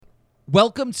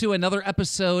Welcome to another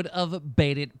episode of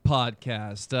Bait It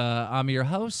Podcast. I'm your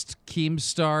host,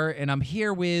 Keemstar, and I'm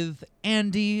here with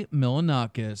Andy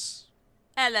Milanakis.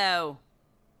 Hello.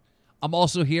 I'm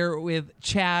also here with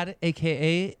Chad,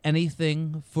 a.k.a.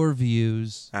 Anything for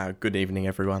Views. Good evening,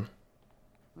 everyone.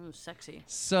 Ooh, sexy.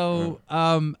 So,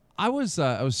 I was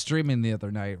streaming the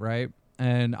other night, right?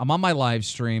 And I'm on my live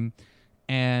stream,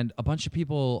 and a bunch of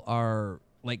people are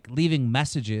like leaving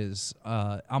messages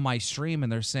on my stream,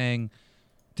 and they're saying,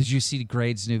 "Did you see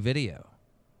Grade's new video?"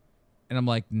 And I'm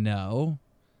like, "No."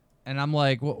 And I'm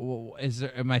like,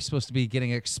 am I supposed to be getting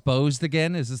exposed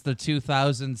again? Is this the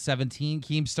 2017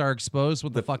 Keemstar Exposed?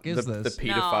 What the fuck is this? The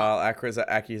pedophile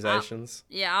accusations.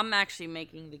 Yeah, I'm actually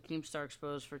making the Keemstar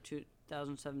Exposed for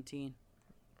 2017.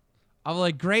 I'm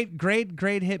like, great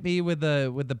hit me with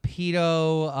the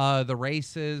pedo, the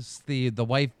racist, the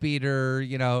wife beater,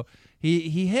 you know.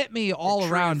 He hit me all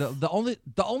around. The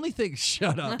only thing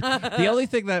shut up. The only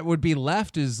thing that would be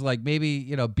left is like maybe,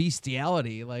 you know,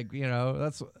 bestiality. Like, you know,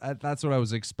 that's what I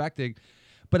was expecting.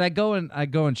 But I go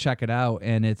and check it out,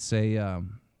 and it's a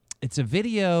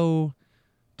video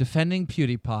defending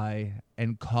PewDiePie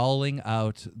and calling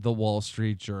out the Wall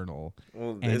Street Journal.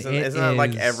 Well, isn't it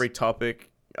like every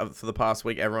topic for the past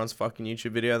week, everyone's fucking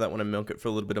YouTube video that want to milk it for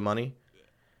a little bit of money?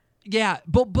 Yeah,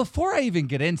 but before I even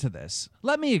get into this,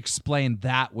 let me explain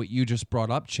what you just brought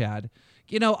up, Chad.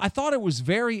 You know, I thought it was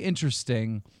very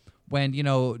interesting when, you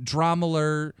know,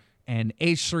 Dromler and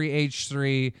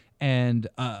H3H3 and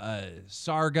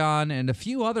Sargon and a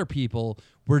few other people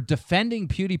were defending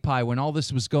PewDiePie when all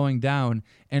this was going down,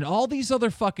 and all these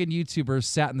other fucking YouTubers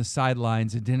sat in the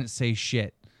sidelines and didn't say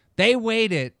shit. They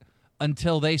waited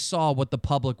until they saw what the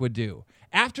public would do.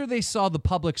 After they saw the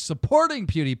public supporting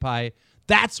PewDiePie,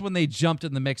 that's when they jumped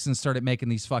in the mix and started making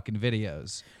these fucking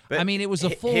videos. But I mean, it was a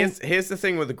full... Here's the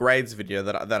thing with the Grades video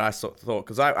that I thought,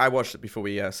 because I watched it before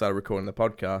we started recording the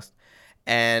podcast,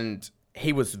 and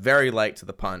he was very late to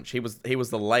the punch. He was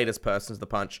the latest person to the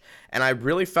punch, and I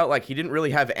really felt like he didn't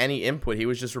really have any input. He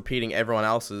was just repeating everyone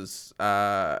else's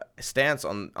stance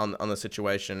on the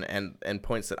situation and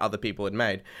points that other people had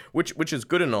made, which is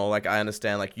good and all. Like, I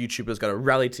understand, like, YouTubers got to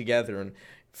rally together and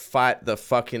fight the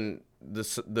fucking...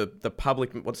 the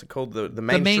public, what's it called, the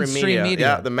mainstream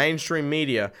media. Yeah, the mainstream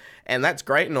media, and that's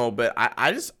great and all, but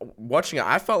I just watching it,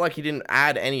 I felt like he didn't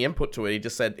add any input to it.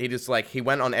 He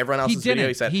went on everyone else's video.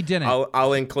 He said,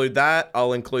 I'll include that,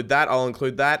 I'll include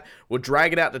that, we'll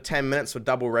drag it out to 10 minutes for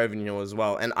double revenue as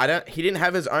well. And he didn't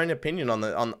have his own opinion on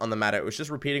the matter. It was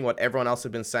just repeating what everyone else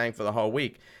had been saying for the whole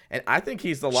week. And I think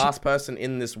he's the last person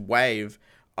in this wave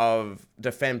of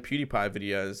defend PewDiePie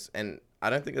videos, and I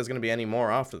don't think there's going to be any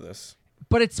more after this.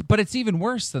 But it's even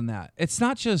worse than that. It's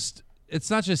not just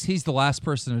he's the last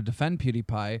person to defend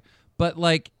PewDiePie, but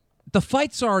like the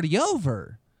fight's already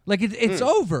over. Like it's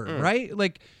over, right?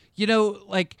 Like, you know,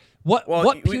 like what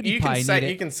PewDiePie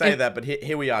you can say that, but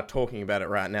here we are talking about it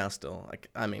right now still. Like,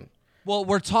 I mean, well,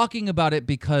 we're talking about it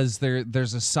because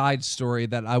there's a side story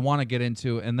that I want to get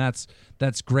into, and that's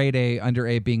Grade A under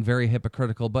A being very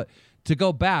hypocritical. But to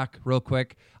go back real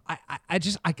quick, I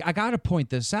got to point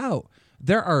this out.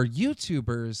 There are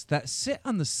YouTubers that sit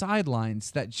on the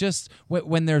sidelines that just,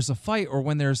 when there's a fight or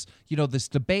when there's, you know, this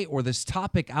debate or this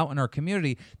topic out in our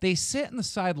community, they sit in the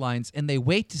sidelines and they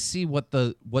wait to see what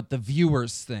the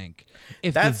viewers think.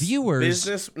 If that's the viewers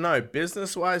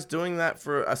business-wise, doing that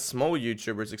for a small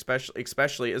YouTubers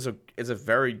especially is a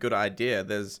very good idea.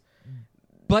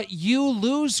 But you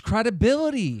lose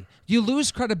credibility.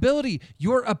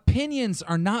 Your opinions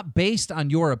are not based on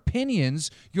your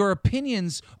opinions. Your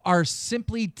opinions are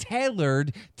simply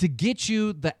tailored to get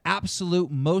you the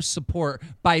absolute most support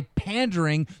by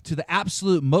pandering to the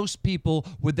absolute most people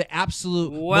with the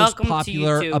absolute most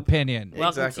popular opinion.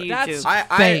 Welcome to YouTube.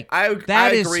 That's fake. I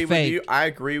agree with you. I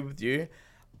agree with you.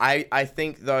 I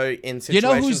think, though, in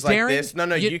situations like this,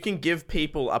 you can give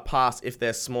people a pass if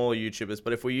they're smaller YouTubers.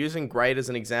 But if we're using Grade as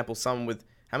an example, someone with,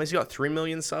 how many's he got? 3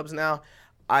 million subs now?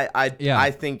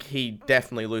 I think he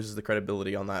definitely loses the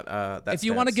credibility on that. If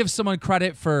you want to give someone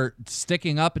credit for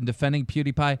sticking up and defending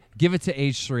PewDiePie, give it to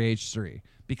H3H3.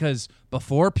 Because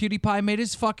before PewDiePie made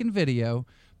his fucking video,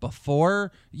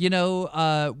 before, you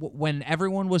know, when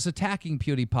everyone was attacking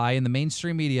PewDiePie in the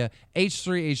mainstream media,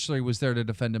 H3H3 was there to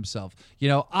defend himself. You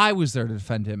know, I was there to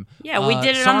defend him. Yeah, we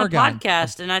did it Sargon, on the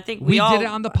podcast, and I think we did it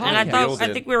on the podcast. And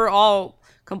I think we were all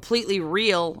completely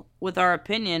real with our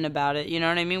opinion about it. You know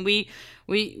what I mean? We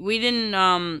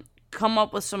didn't come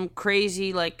up with some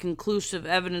crazy, like, conclusive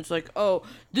evidence, like, oh,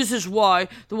 this is why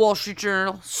the Wall Street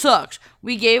Journal sucks.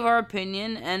 We gave our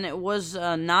opinion, and it was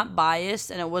not biased,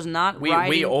 and it was not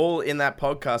we all in that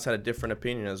podcast had a different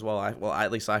opinion as well.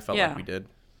 At least I felt like we did.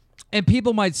 And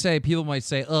people might say,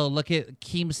 oh, look at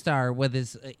Keemstar with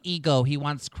his ego. He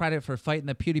wants credit for fighting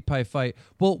the PewDiePie fight.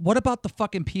 Well, what about the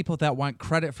fucking people that want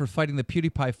credit for fighting the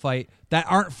PewDiePie fight that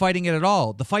aren't fighting it at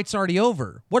all? The fight's already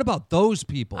over. What about those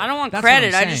people? I don't want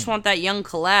credit. I just want that young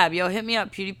collab. Yo, hit me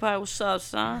up, PewDiePie. What's up,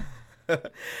 son?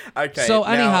 Okay. So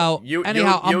anyhow, you're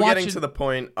getting to the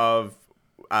point of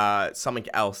something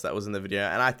else that was in the video,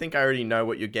 and I think I already know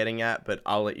what you're getting at, but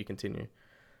I'll let you continue.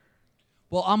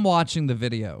 Well, I'm watching the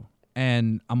video.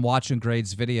 And I'm watching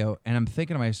Grade's video, and I'm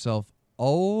thinking to myself,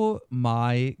 oh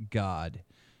my God.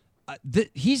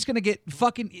 He's going to get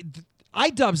fucking...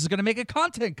 iDubbbz is going to make a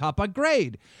content cop on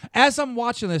Grade. As I'm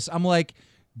watching this, I'm like,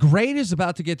 Grade is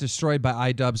about to get destroyed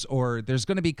by iDubbbz, or there's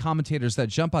going to be commentators that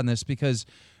jump on this, because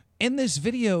in this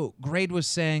video, Grade was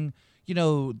saying, you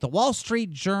know, the Wall Street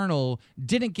Journal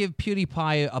didn't give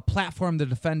PewDiePie a platform to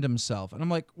defend himself. And I'm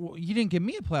like, well, you didn't give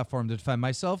me a platform to defend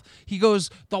myself. He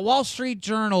goes, the Wall Street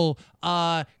Journal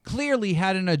clearly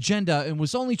had an agenda and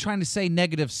was only trying to say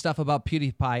negative stuff about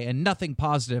PewDiePie and nothing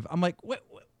positive. I'm like,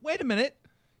 wait a minute.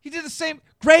 He did the same.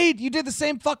 Grade, you did the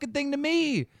same fucking thing to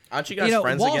me. Aren't you guys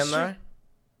friends again, though?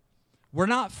 We're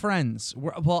not friends.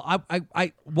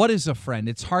 What is a friend?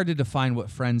 It's hard to define what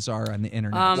friends are on the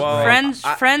internet.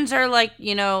 Friends are like,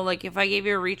 you know, like if I gave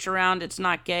you a reach around, it's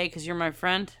not gay because you're my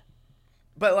friend.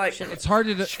 But like, it's hard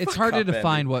to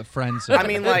define what friends are. I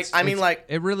mean, like,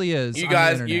 it really is. You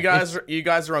guys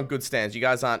are on good stands. You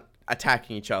guys aren't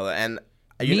attacking each other. And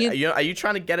are you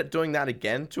trying to get at doing that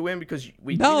again to him? Because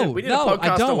we did a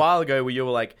podcast a while ago where you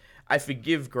were like, I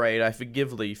forgive Grade, I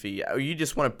forgive Leafy. You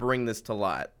just want to bring this to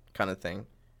light. Kind of thing.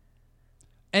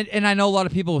 And I know a lot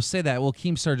of people will say that. Well,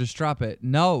 Keemstar, just drop it.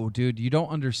 No, dude, you don't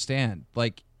understand.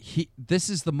 Like, this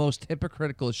is the most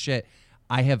hypocritical shit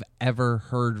I have ever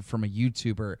heard from a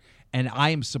YouTuber, and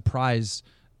I am surprised.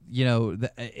 You know,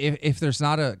 if there's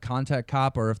not a contact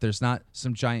cop, or if there's not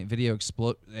some giant video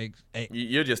explode.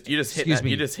 You're just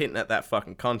hitting at that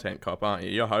fucking content cop, aren't you?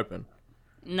 You're hoping.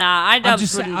 Nah,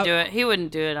 iDubbbz wouldn't do it. He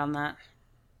wouldn't do it on that.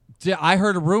 I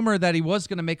heard a rumor that he was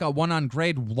going to make a one on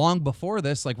Grade long before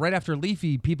this, like right after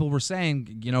Leafy. People were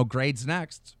saying, you know, Grade's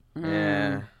next.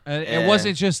 Yeah. It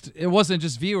wasn't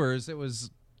just viewers. It was,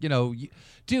 you know,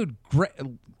 dude.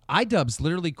 iDubbbz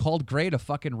literally called Grade a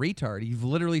fucking retard. He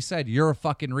literally said, "You're a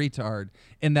fucking retard"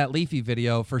 in that Leafy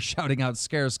video for shouting out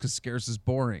Scarce because Scarce is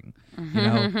boring. You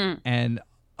know, and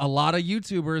a lot of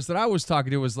YouTubers that I was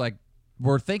talking to was like,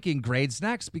 we're thinking Grade's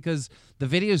next, because the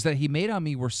videos that he made on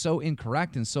me were so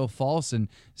incorrect and so false and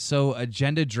so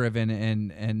agenda driven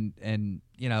and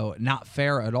you know, not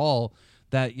fair at all,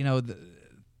 that, you know,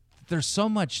 there's so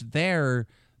much there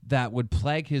that would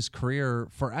plague his career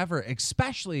forever,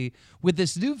 especially with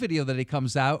this new video that he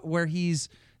comes out where he's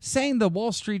saying the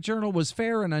Wall Street Journal was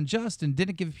fair and unjust and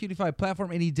didn't give PewDiePie a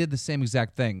platform, and he did the same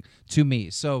exact thing to me.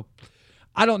 So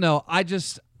I don't know. I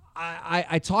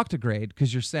talked to Grade,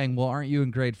 because you're saying, well, aren't you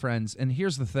and Grade friends? And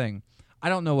here's the thing. I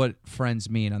don't know what friends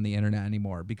mean on the internet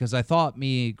anymore, because I thought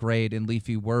me, Grade, and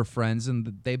Leafy were friends,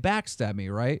 and they backstabbed me,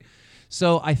 right?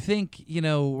 So I think, you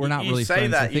know, we're not really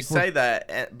friends. You say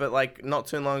that, but like not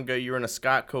too long ago, you were in a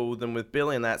Skype call with them with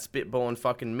Billy and that spitballing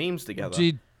fucking memes together.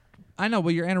 Gee, I know,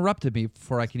 but you're interrupting me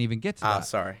before I can even get to that.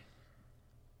 Sorry.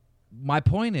 My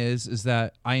point is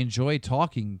that I enjoy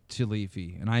talking to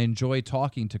Leafy and I enjoy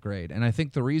talking to Grade. And I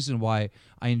think the reason why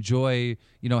I enjoy,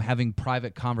 you know, having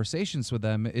private conversations with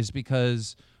them is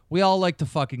because we all like to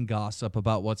fucking gossip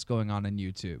about what's going on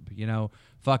YouTube. You know,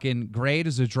 fucking Grade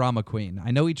is a drama queen.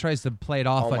 I know he tries to play it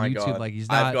off on YouTube like he's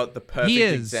not. I've got the perfect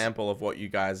example of what you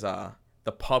guys are.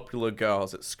 The popular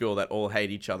girls at school that all hate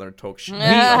each other and talk shit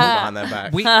behind their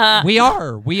back. We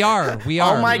are.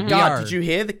 Oh my god! Did you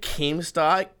hear the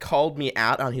Keemstar called me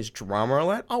out on his drama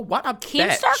alert? Oh, what a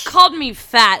Keemstar called me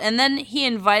fat, and then he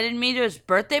invited me to his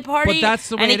birthday party. But that's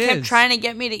the way and it he kept is. trying to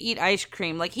get me to eat ice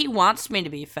cream. Like, he wants me to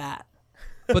be fat.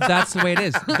 But that's the way it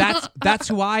is. That's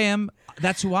who I am.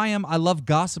 That's who I am. I love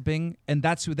gossiping, and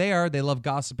that's who they are. They love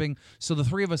gossiping. So the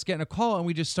three of us get in a call, and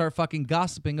we just start fucking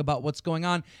gossiping about what's going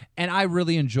on, and I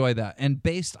really enjoy that. And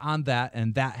based on that,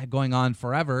 and that going on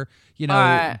forever, you know,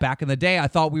 back in the day, I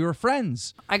thought we were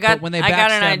friends. But when they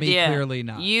backstabbed me, clearly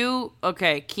not.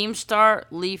 Keemstar,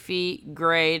 Leafy,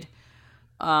 Grade,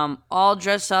 all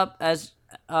dress up as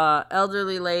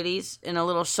elderly ladies in a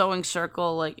little sewing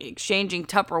circle, like exchanging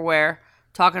Tupperware,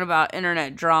 talking about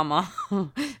internet drama.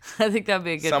 I think that'd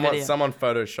be a good video. Someone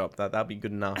Photoshop that. That'd be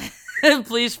good enough.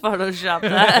 Please Photoshop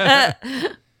that.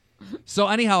 So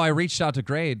anyhow, I reached out to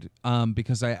Grade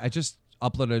because I just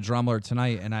uploaded a drum alert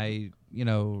tonight, and I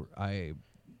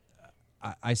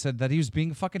said that he was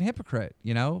being a fucking hypocrite,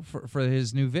 for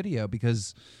his new video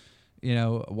because,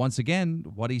 once again,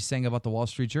 what he's saying about the Wall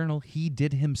Street Journal, he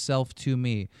did himself to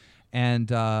me.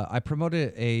 And I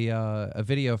promoted a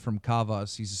video from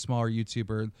Kavas. He's a smaller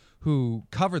YouTuber who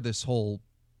covered this whole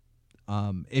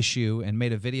issue and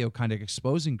made a video kind of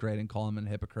exposing Grade and calling him a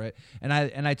hypocrite. And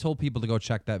I told people to go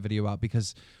check that video out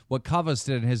because what Kavas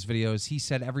did in his video is he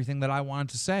said everything that I wanted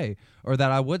to say or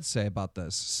that I would say about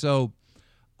this. So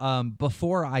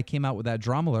before I came out with that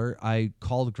drum alert, I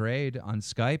called Grade on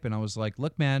Skype and I was like,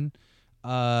 look, man,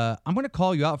 I'm going to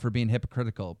call you out for being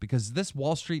hypocritical because this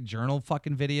Wall Street Journal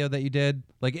fucking video that you did,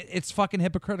 like, it's fucking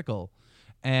hypocritical.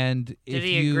 And did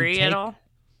he agree at all?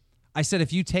 I said,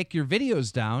 if you take your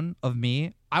videos down of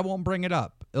me, I won't bring it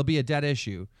up. It'll be a dead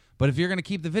issue. But if you're going to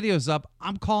keep the videos up,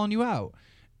 I'm calling you out.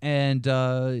 And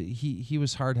he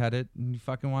was hard-headed and he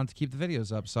fucking wanted to keep the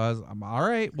videos up. So I'm all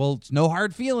right. Well, it's no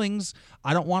hard feelings.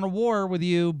 I don't want a war with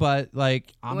you, but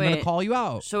like I'm going to call you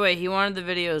out. So wait, he wanted the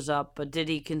videos up, but did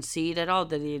he concede at all?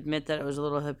 Did he admit that it was a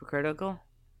little hypocritical?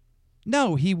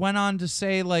 No, he went on to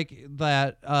say like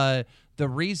that the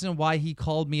reason why he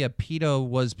called me a pedo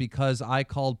was because I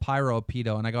called Pyro a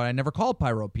pedo. And I go, I never called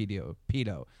Pyro a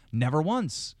pedo. Never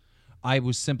once. I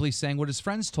was simply saying what his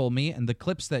friends told me, and the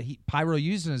clips that Pyro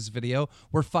used in his video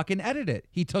were fucking edited.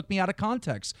 He took me out of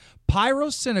context. Pyro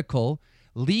Cynical,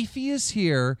 Leafy is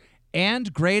Here,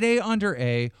 and Grade A Under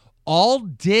A all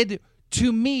did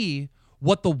to me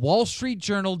what the Wall Street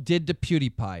Journal did to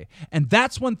PewDiePie. And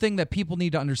that's one thing that people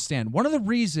need to understand. One of the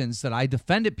reasons that I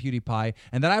defended PewDiePie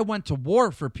and that I went to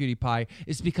war for PewDiePie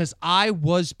is because I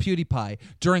was PewDiePie.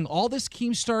 During all this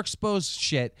Keemstar Exposed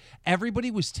shit, everybody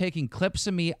was taking clips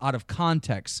of me out of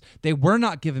context. They were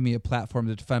not giving me a platform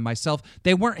to defend myself.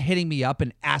 They weren't hitting me up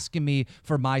and asking me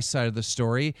for my side of the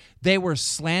story. They were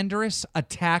slanderous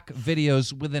attack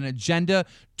videos with an agenda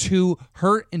to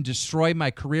hurt and destroy my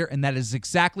career, and that is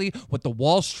exactly what the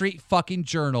Wall Street fucking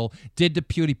Journal did to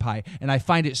PewDiePie. And I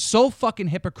find it so fucking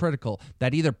hypocritical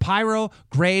that either Pyro,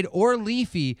 Grade, or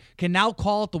Leafy can now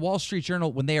call it the Wall Street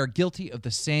Journal when they are guilty of the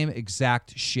same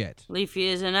exact shit. Leafy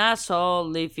is an asshole.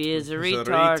 Leafy is a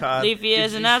retard. Leafy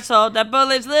is an asshole that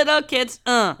bullies little kids. Did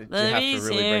you have to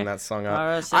really bring that song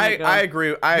up? I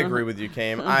agree with you,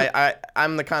 Keem.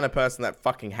 I'm the kind of person that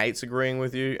fucking hates agreeing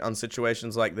with you on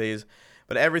situations like these.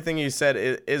 But everything you said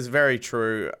is very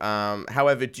true.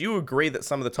 However, do you agree that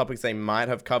some of the topics they might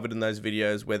have covered in those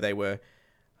videos where they were,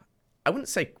 I wouldn't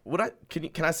say,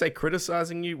 can I say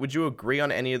criticizing you? Would you agree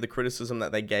on any of the criticism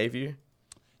that they gave you?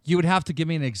 You would have to give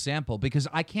me an example because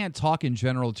I can't talk in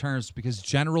general terms because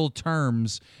general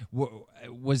terms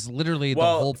was literally the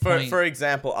whole point. For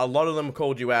example, a lot of them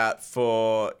called you out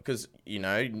because,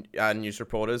 news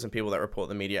reporters and people that report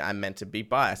the media are meant to be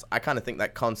biased. I kind of think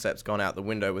that concept's gone out the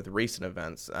window with recent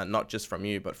events, not just from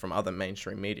you, but from other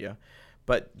mainstream media.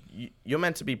 But you're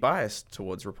meant to be biased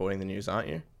towards reporting the news, aren't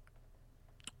you?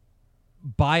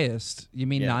 Biased? You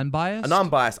mean non-biased?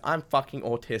 Non-biased. I'm fucking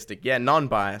autistic. Yeah,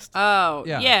 non-biased. Oh,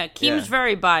 yeah. Keem's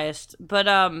very biased, but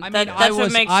that's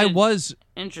what makes it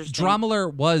interesting. Drummer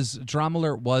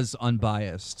was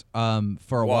unbiased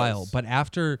for a while, but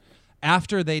after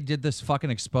they did this fucking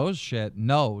exposed shit,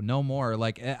 no more.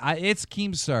 Like it's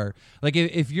Keemstar. Like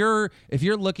if you're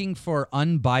looking for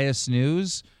unbiased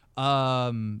news,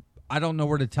 I don't know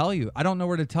where to tell you. I don't know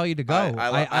where to tell you to go.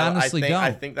 I honestly don't.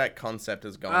 I think that concept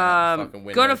has gone out the fucking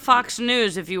window. Go to Fox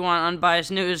News if you want unbiased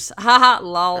news. Haha,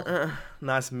 lol.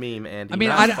 Nice meme, Andy. I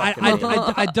mean,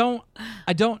 I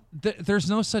don't. There's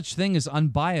no such thing as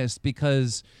unbiased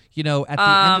because at the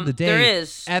end of the day, there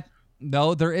is.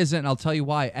 No, there isn't. And I'll tell you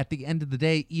why. At the end of the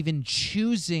day, even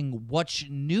choosing which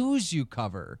news you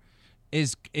cover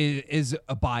is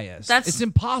a bias. It's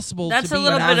impossible to be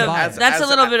unbiased. That's a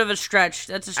little bit of a stretch.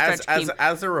 That's a stretch.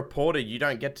 As a reporter, you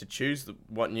don't get to choose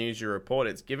what news you report.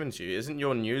 It's given to you. Isn't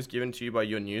your news given to you by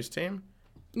your news team?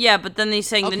 Yeah, but then they're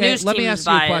saying the news team is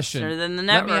biased. Or then the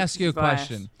network Let me ask you a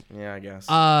question. Yeah, I guess.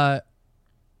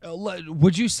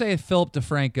 Would you say Philip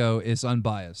DeFranco is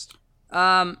unbiased?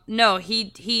 No,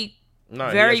 he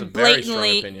very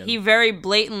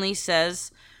blatantly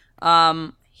says,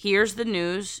 here's the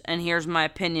news and here's my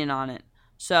opinion on it.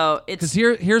 So it's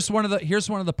because here's one of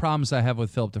the problems I have with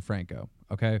Philip DeFranco.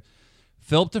 Okay,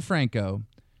 Philip DeFranco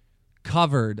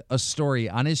covered a story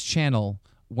on his channel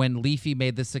when Leafy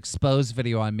made this exposed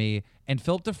video on me, and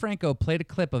Philip DeFranco played a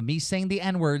clip of me saying the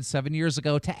N-word 7 years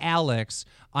ago to Alex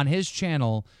on his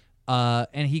channel,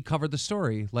 and he covered the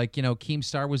story like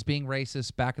Keemstar was being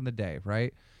racist back in the day,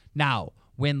 right? Now,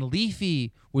 when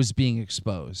Leafy was being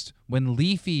exposed, when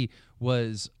Leafy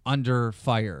was under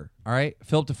fire, all right,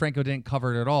 Philip DeFranco didn't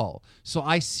cover it at all. So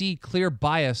I see clear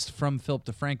bias from Philip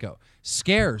DeFranco.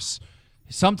 Scarce.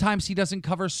 Sometimes he doesn't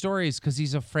cover stories because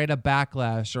he's afraid of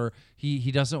backlash or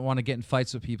he doesn't want to get in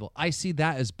fights with people. I see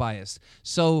that as biased.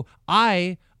 So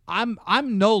I'm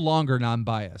no longer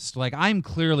non-biased. Like, I'm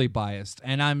clearly biased,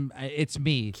 and it's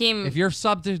me. Keem, if you're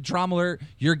sub to Drama Alert,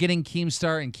 you're getting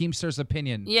Keemstar and Keemstar's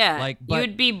opinion. Yeah, like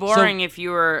you'd be boring if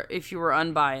you were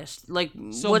unbiased. Like,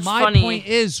 so what's my funny? point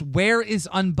is, where is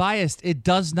unbiased? It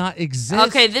does not exist.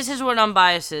 Okay, this is what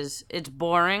unbiased is. It's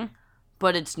boring,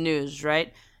 but it's news,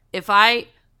 right? If I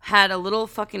had a little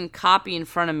fucking copy in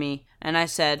front of me and I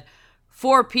said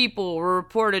 4 people were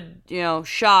reported,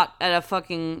 shot at a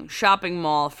fucking shopping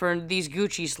mall for these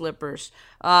Gucci slippers.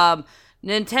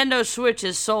 Nintendo Switch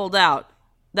is sold out.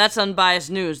 That's unbiased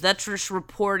news. That's just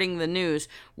reporting the news.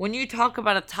 When you talk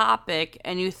about a topic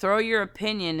and you throw your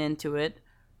opinion into it,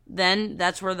 then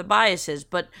that's where the bias is.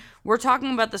 But we're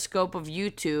talking about the scope of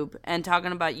YouTube and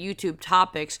talking about YouTube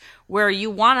topics where you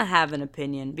want to have an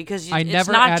opinion because I it's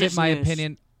never not added just my news.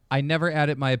 opinion. I never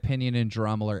added my opinion in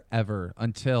Drama Alert ever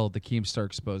until the Keemstar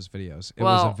exposed videos. It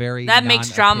was a very that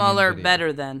makes Drama non-opinion Alert video.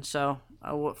 better then. So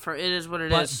for it is what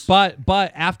it is. But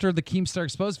after the Keemstar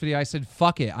exposed video, I said,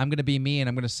 "Fuck it, I'm gonna be me and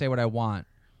I'm gonna say what I want."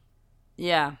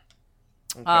 Yeah.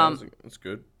 Okay, that's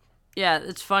good. Yeah,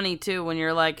 it's funny too when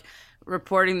you're like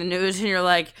reporting the news and you're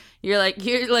like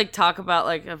talk about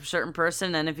like a certain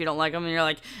person, and if you don't like them, and you're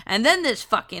like, and then this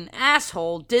fucking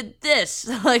asshole did this.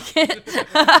 Like you're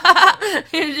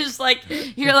just like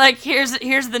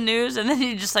here's the news, and then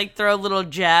you just like throw little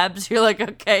jabs. You're like,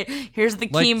 okay, here's the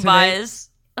Like Keem today- bias.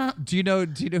 Do you know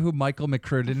who Michael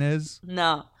McCrudden is?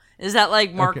 No, is that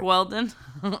like Mark Okay. Weldon?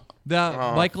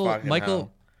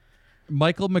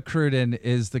 Michael McCrudden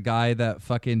is the guy that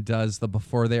fucking does the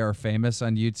Before They Are Famous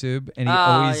on YouTube, and he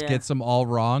always gets them all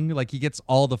wrong. Like, he gets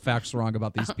all the facts wrong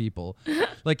about these people.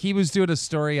 Like, he was doing a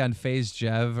story on FaZe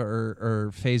Jev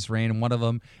or FaZe Rain, one of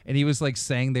them, and he was like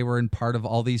saying they were in part of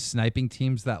all these sniping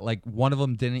teams that like one of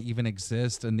them didn't even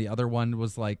exist, and the other one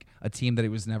was like a team that he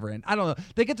was never in. I don't know.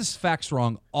 They get the facts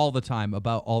wrong all the time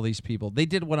about all these people. They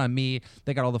did one on me.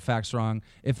 They got all the facts wrong.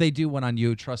 If they do one on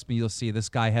you, trust me, you'll see this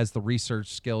guy has the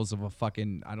research skills of a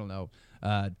fucking, I don't know,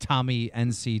 Tommy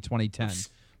NC 2010.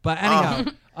 But anyhow,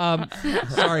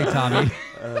 sorry, Tommy.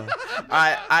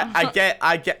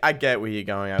 I get where you're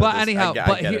going. But anyhow,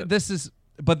 this is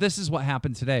what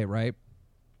happened today, right?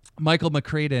 Michael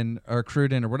McCrudden or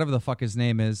Cruden or whatever the fuck his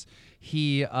name is,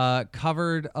 he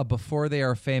covered a Before They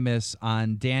Are Famous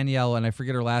on Danielle, and I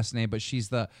forget her last name, but she's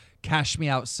the Cash Me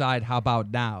Outside, How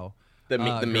About Now? The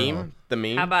meme.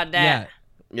 How about that?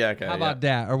 Yeah. Okay. How about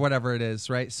that, or whatever it is,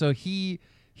 right? So he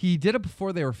did it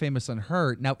Before They Were Famous on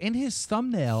her. Now, in his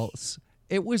thumbnails,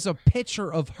 it was a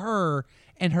picture of her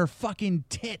and her fucking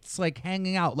tits, like,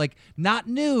 hanging out. Like, not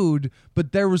nude,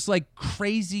 but there was, like,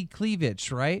 crazy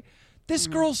cleavage, right? This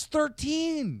girl's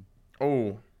 13.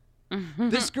 Oh.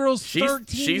 This girl's 13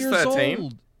 she's years 13?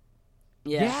 old.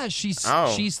 Yeah. She's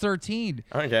 13.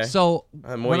 Okay. So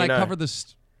more when you I know. cover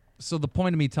this, so the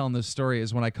point of me telling this story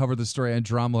is when I cover the story on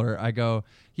Drama Alert, I go,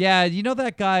 yeah, you know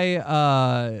that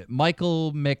guy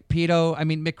Michael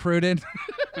McCruden?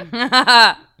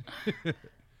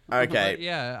 Okay.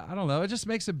 Yeah, I don't know. It just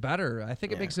makes it better. I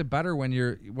think it makes it better when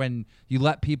you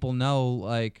let people know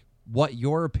like what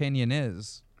your opinion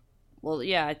is. Well,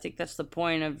 yeah, I think that's the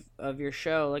point of your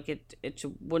show. Like, it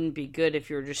wouldn't be good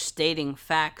if you were just stating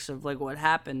facts of, like, what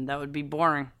happened. That would be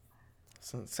boring.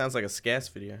 Sounds like a Scarce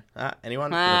video.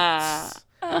 Anyone?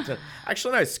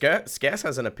 Actually, no. Scarce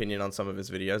has an opinion on some of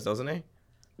his videos, doesn't he?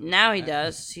 Now he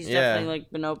does. He's definitely, like,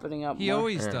 been opening up He more.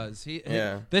 always does.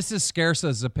 Yeah. This is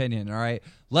Scarce's opinion, all right?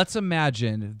 Let's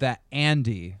imagine that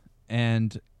Andy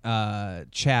and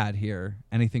Chad here,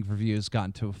 Anything for Views, got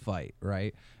into a fight,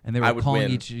 right? And they were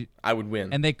calling I would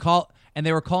win. And they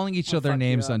were calling each other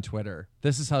names on Twitter.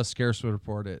 This is how Scarce would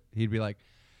report it. He'd be like,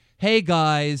 "Hey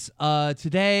guys,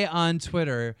 today on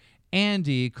Twitter,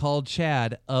 Andy called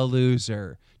Chad a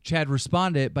loser." Chad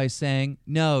responded by saying,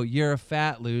 "No, you're a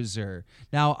fat loser."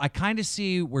 Now, I kind of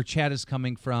see where Chad is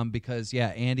coming from because, yeah,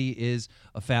 Andy is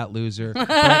a fat loser.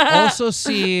 But I also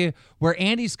see where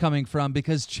Andy's coming from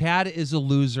because Chad is a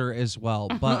loser as well.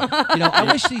 But,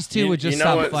 I wish these two would just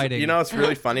stop fighting. You know what's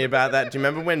really funny about that? Do you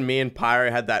remember when me and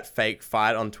Pyro had that fake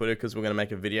fight on Twitter because we're going to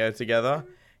make a video together?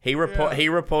 He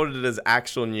reported it as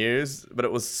actual news, but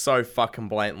it was so fucking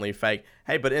blatantly fake.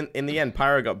 Hey, but in the end,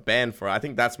 Pyro got banned for it. I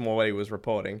think that's more what he was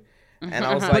reporting. And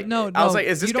I was like, I was like,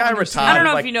 is this you don't guy understand. retarded? I don't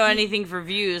know Like, if you know anything for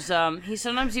views.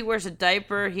 He wears a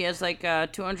diaper. He has like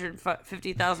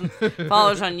 250,000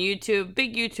 followers on YouTube.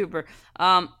 Big YouTuber.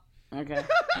 Okay.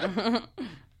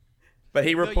 But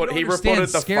he reported the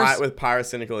Scarce- fight with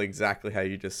Pyrocynical exactly how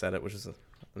you just said it, which is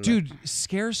Dude,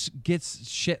 Scarce gets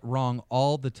shit wrong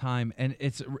all the time, and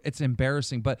it's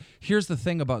embarrassing. But here's the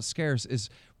thing about Scarce is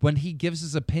when he gives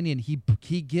his opinion,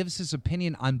 he gives his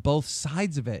opinion on both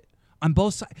sides of it. On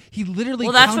both sides, he literally.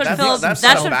 Well, that's what contradicts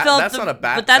Philip. himself.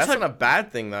 That's not a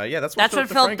bad thing though. Yeah, that's what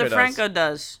Philip DeFranco DeFranco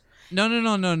does. No,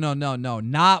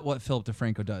 not what Philip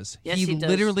DeFranco does. Yes, he does.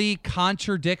 Literally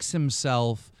contradicts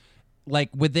himself like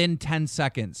within 10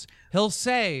 seconds. He'll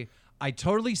say, I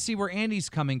totally see where Andy's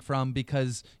coming from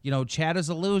because, Chad is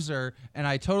a loser, and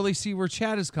I totally see where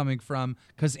Chad is coming from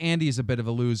because Andy is a bit of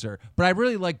a loser. But I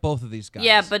really like both of these guys.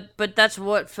 Yeah, but that's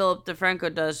what Philip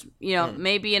DeFranco does,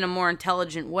 maybe in a more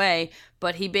intelligent way,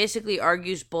 but he basically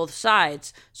argues both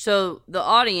sides. So the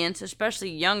audience,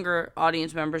 especially younger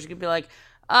audience members, could be like,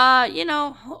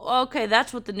 okay,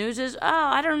 that's what the news is. Oh,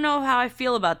 I don't know how I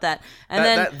feel about that. And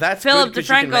then Philip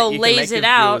DeFranco lays it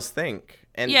out. Think.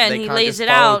 And yeah, and they he can't lays just it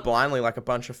follow out blindly like a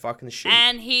bunch of fucking shit.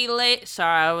 And he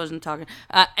sorry, I wasn't talking.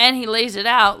 And he lays it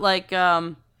out like,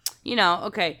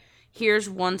 okay, here's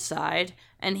one side,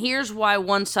 and here's why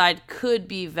one side could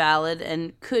be valid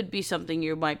and could be something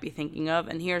you might be thinking of,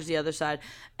 and here's the other side.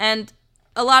 And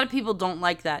a lot of people don't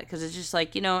like that because it's just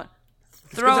like, throw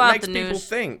out the news. It makes people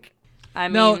think. I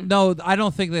mean, no, I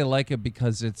don't think they like it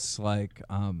because it's like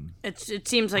it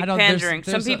seems like pandering.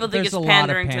 Some people think it's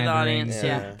pandering to the audience.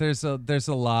 Yeah. There's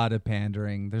a lot of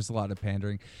pandering.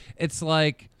 It's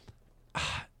like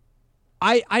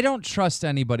I don't trust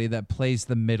anybody that plays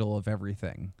the middle of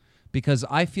everything because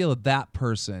I feel that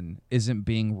person isn't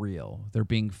being real. They're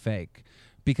being fake.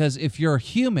 Because if you're a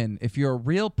human, if you're a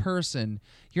real person,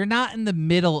 you're not in the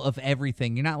middle of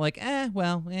everything. You're not like,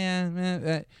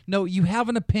 No, you have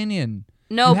an opinion.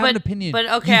 No, you have an opinion. But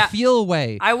okay, you feel a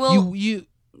way. I will. You.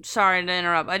 Sorry to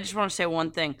interrupt. I just want to say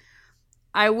one thing.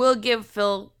 I will give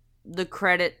Phil the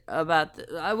credit about.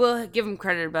 I will give him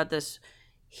credit about this.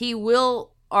 He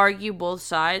will argue both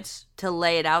sides to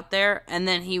lay it out there, and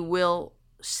then he will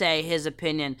say his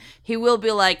opinion. He will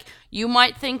be like, you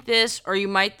might think this or you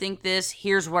might think this.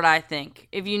 Here's what I think.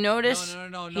 If you notice,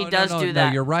 he does do that.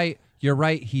 No, you're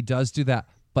right. He does do that.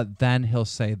 But then he'll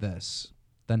say this.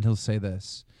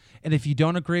 And if you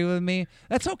don't agree with me,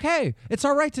 that's okay. It's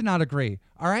all right to not agree.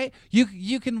 All right?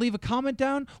 You can leave a comment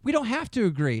down. We don't have to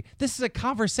agree. This is a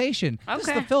conversation. Okay. This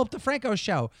is the Philip DeFranco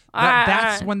show.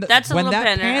 That's when that's a when little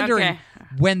that pandering. Okay.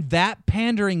 When that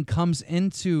pandering comes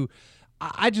into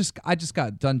I just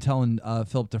got done telling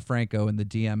Philip DeFranco in the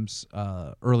DMs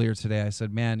earlier today. I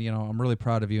said, man, I'm really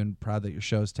proud of you and proud that your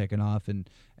show's taken off and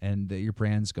that your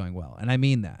brand's going well. And I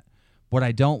mean that. What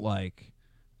I don't like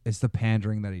is the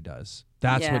pandering that he does.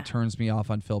 That's what turns me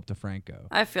off on Philip DeFranco.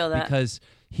 I feel that. Because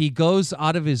he goes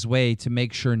out of his way to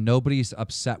make sure nobody's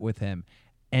upset with him.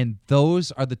 And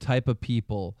those are the type of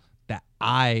people that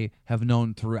I have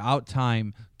known throughout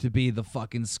time to be the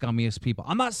fucking scummiest people.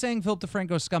 I'm not saying Philip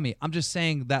DeFranco's scummy. I'm just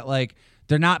saying that like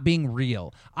they're not being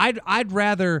real. I'd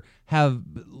rather have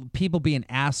people be an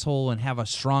asshole and have a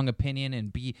strong opinion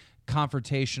and be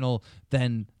confrontational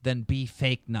than be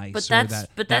fake nice.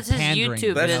 But that's his pandering,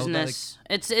 YouTube business.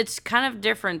 It's kind of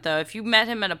different though. If you met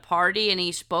him at a party and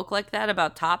he spoke like that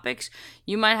about topics,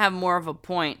 you might have more of a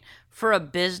point. For a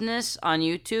business on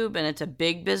YouTube, and it's a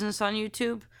big business on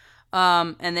YouTube,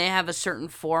 and they have a certain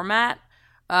format.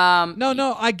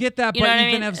 No, I get that, you know but what I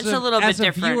even mean? It's a little bit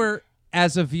different.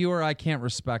 As a viewer, I can't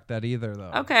respect that either,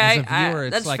 though. Okay, as a viewer,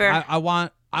 it's that's like fair. I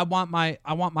want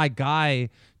my guy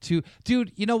to,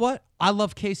 dude. You know what? I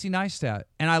love Casey Neistat,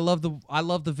 and I love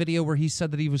the video where he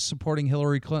said that he was supporting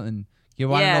Hillary Clinton. You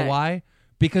want to know why?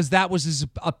 Because that was his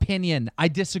opinion. I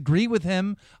disagree with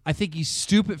him. I think he's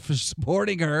stupid for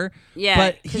supporting her. Yeah,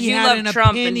 but because he you had love an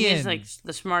Trump, opinion. and he's like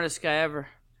the smartest guy ever.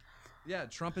 Yeah,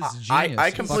 Trump is a genius. I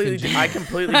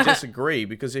completely disagree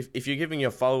because if you're giving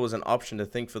your followers an option to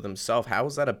think for themselves, how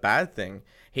is that a bad thing?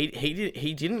 He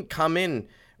didn't come in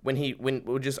I'm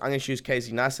going to use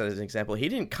Casey Neistat as an example. He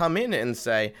didn't come in and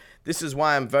say, this is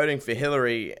why I'm voting for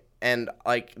Hillary. And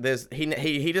like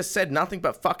he just said nothing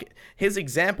but fuck it. His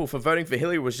example for voting for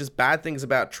Hillary was just bad things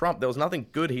about Trump. There was nothing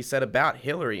good he said about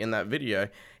Hillary in that video.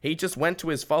 He just went to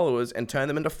his followers and turned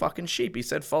them into fucking sheep. He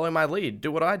said, follow my lead,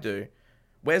 do what I do.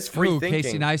 Where's free thinking?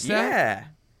 Casey Neistat? Yeah.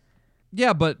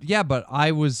 Yeah, but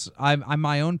I'm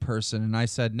my own person, and I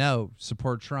said no,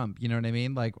 support Trump. You know what I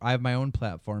mean? Like I have my own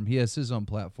platform. He has his own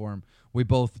platform. We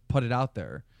both put it out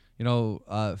there.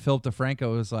 Philip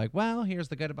DeFranco was like, well, here's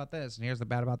the good about this and here's the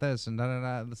bad about this and da da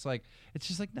da. It's like, it's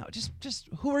just like, no, just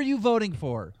who are you voting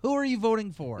for? Who are you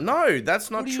voting for? No,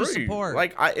 that's not Who do true. you support?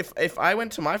 Like, if I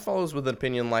went to my followers with an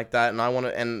opinion like that, and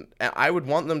I would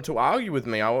want them to argue with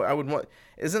me. I would want.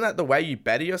 Isn't that the way you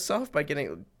better yourself, by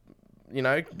getting,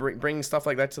 bringing stuff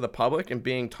like that to the public and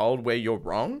being told where you're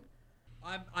wrong?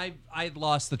 I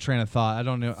lost the train of thought. I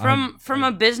don't know. From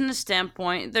a business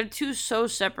standpoint, they're two so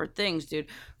separate things, dude.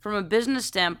 From a business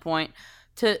standpoint,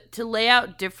 to lay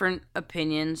out different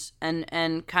opinions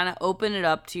and kind of open it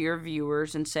up to your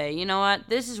viewers and say, you know what,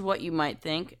 this is what you might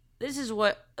think. This is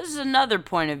another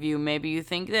point of view. Maybe you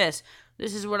think this.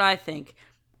 This is what I think.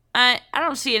 I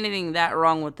don't see anything that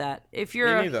wrong with that. If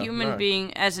you're a human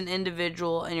being as an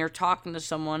individual and you're talking to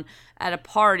someone at a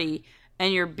party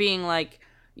and you're being like,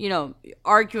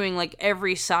 arguing like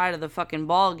every side of the fucking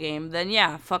ball game, then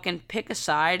yeah, fucking pick a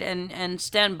side and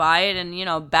stand by it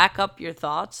and, back up your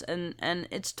thoughts. And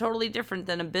it's totally different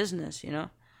than a business,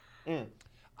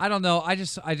 I don't know. I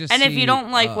just. And if you don't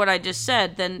like what I just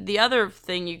said, then the other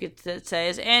thing you could say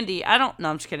is, Andy, no,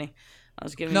 I'm just kidding. I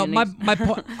was giving you my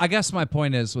point. I guess my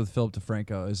point is with Philip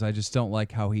DeFranco is I just don't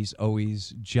like how he's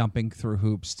always jumping through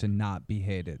hoops to not be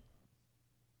hated.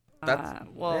 That's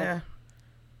yeah.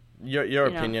 Your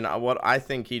opinion. What I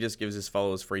think, he just gives his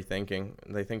followers free thinking.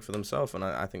 They think for themselves, and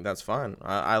I think that's fine.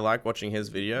 I like watching his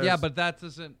videos. Yeah, but that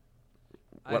doesn't.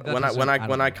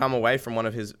 When I come away from one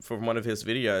of his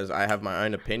videos, I have my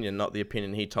own opinion, not the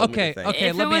opinion he told me to think.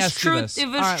 Okay, let me ask you this. If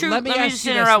it's true, let me just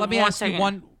interrupt let me ask you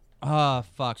one.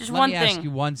 Fuck. Just let one me thing. ask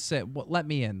you one. Let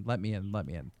me in.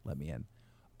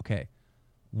 Okay.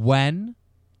 When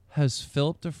has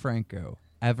Philip DeFranco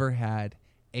ever had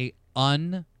a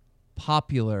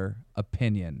unpopular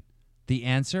opinion? The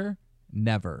answer: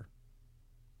 never.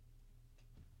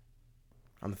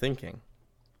 I'm thinking.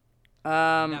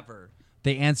 Never.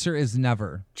 The answer is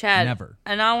never. Chad, never.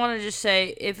 And I want to just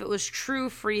say, if it was true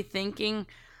free thinking,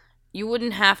 you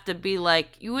wouldn't have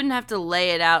to lay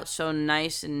it out so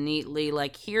nice and neatly.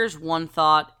 Like, here's one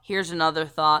thought, here's another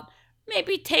thought.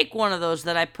 Maybe take one of those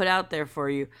that I put out there for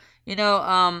you.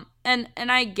 And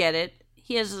I get it.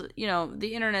 He has,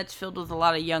 the internet's filled with a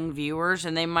lot of young viewers,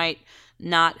 and they might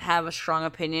not have a strong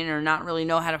opinion or not really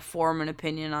know how to form an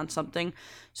opinion on something.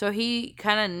 So he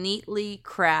kind of neatly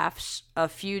crafts a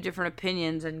few different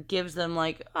opinions and gives them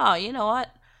like, oh, you know what?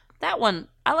 That one,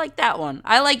 I like that one.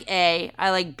 I like A,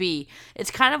 I like B. It's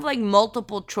kind of like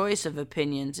multiple choice of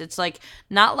opinions. It's like,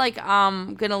 not like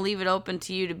I'm going to leave it open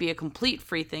to you to be a complete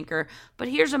free thinker, but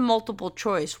here's a multiple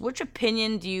choice. Which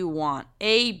opinion do you want?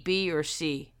 A, B, or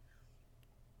C?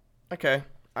 Okay.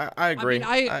 I agree.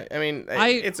 I mean,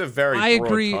 it's a very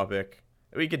broad topic.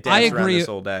 We could dance around this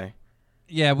all day.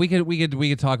 Yeah, we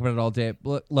could talk about it all day.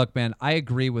 Look, man, I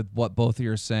agree with what both of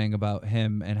you are saying about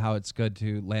him and how it's good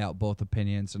to lay out both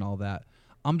opinions and all that.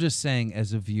 I'm just saying,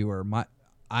 as a viewer,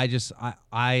 I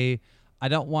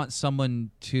don't want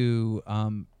someone to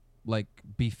like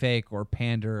be fake or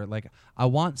pander. Like, I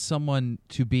want someone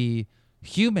to be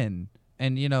human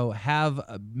and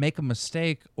make a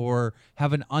mistake or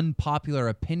have an unpopular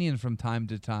opinion from time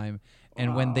to time.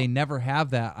 And when they never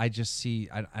have that, I just see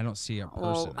I don't see a person.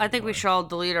 Well, I think we should all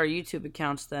delete our YouTube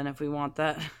accounts then if we want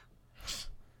that.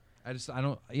 I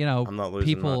don't. I'm not losing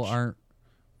people much.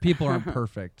 aren't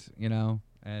perfect.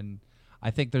 And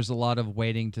I think there's a lot of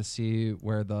waiting to see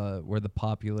where the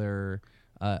popular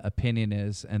opinion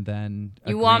is, and then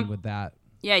agreeing with that.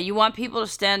 Yeah, you want people to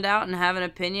stand out and have an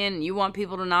opinion. You want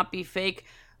people to not be fake.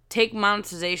 Take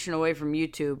monetization away from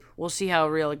YouTube. We'll see how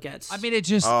real it gets. I mean, it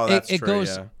just it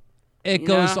goes. Yeah. It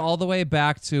goes all the way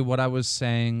back to what I was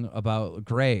saying about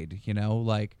grade,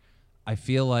 like I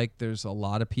feel like there's a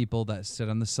lot of people that sit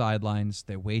on the sidelines,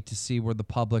 they wait to see where the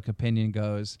public opinion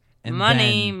goes, and then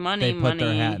they put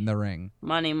their hat in the ring.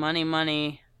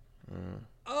 Money.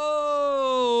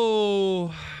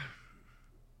 Oh.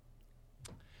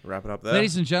 Wrap it up there.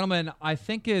 Ladies and gentlemen, I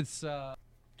think it's how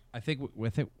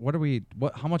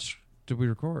much did we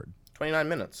record? 29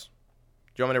 minutes.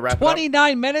 Do you want me to wrap it up?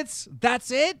 29 minutes? That's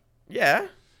it? Yeah,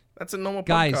 that's a normal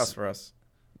podcast for us.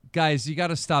 Guys, you got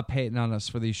to stop hating on us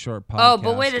for these short podcasts. Oh,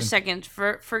 but wait a second.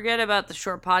 Forget about the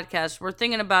short podcasts. We're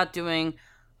thinking about doing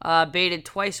Baited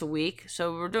twice a week.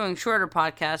 So we're doing shorter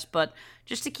podcasts, but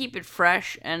just to keep it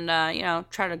fresh and,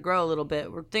 try to grow a little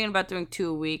bit. We're thinking about doing 2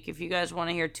 a week. If you guys want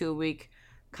to hear 2 a week,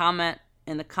 comment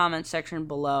in the comment section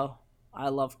below. I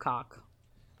love cock.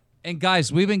 And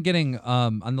guys, we've been getting,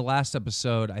 on the last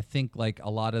episode, I think like a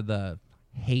lot of the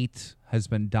hate has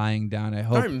been dying down. I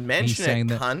hope don't mention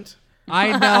it, cunt. I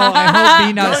know. I hope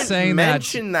me not Don't saying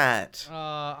mention that.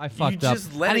 I fucked You up.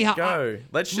 just let Anyhow, it go.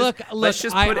 Let's just look. let's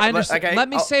just I put it. understand. Okay, Let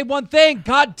me say one thing.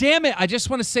 God damn it! I just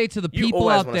want to say to the You people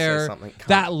always out wanna say there something. Come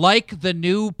that on. like the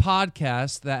new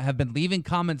podcast, that have been leaving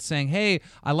comments saying, "Hey,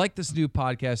 I like this new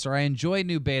podcast," or "I enjoy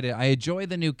New Beta. I enjoy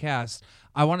the new cast."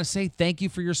 I want to say thank you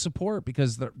for your support,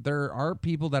 because there are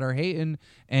people that are hating,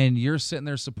 and you're sitting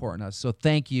there supporting us. So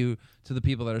thank you to the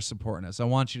people that are supporting us. I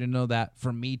want you to know that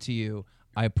from me to you,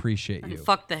 I appreciate you.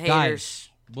 Fuck the haters. Guys,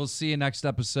 we'll see you next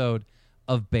episode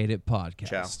of Bait It Podcast.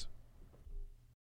 Ciao.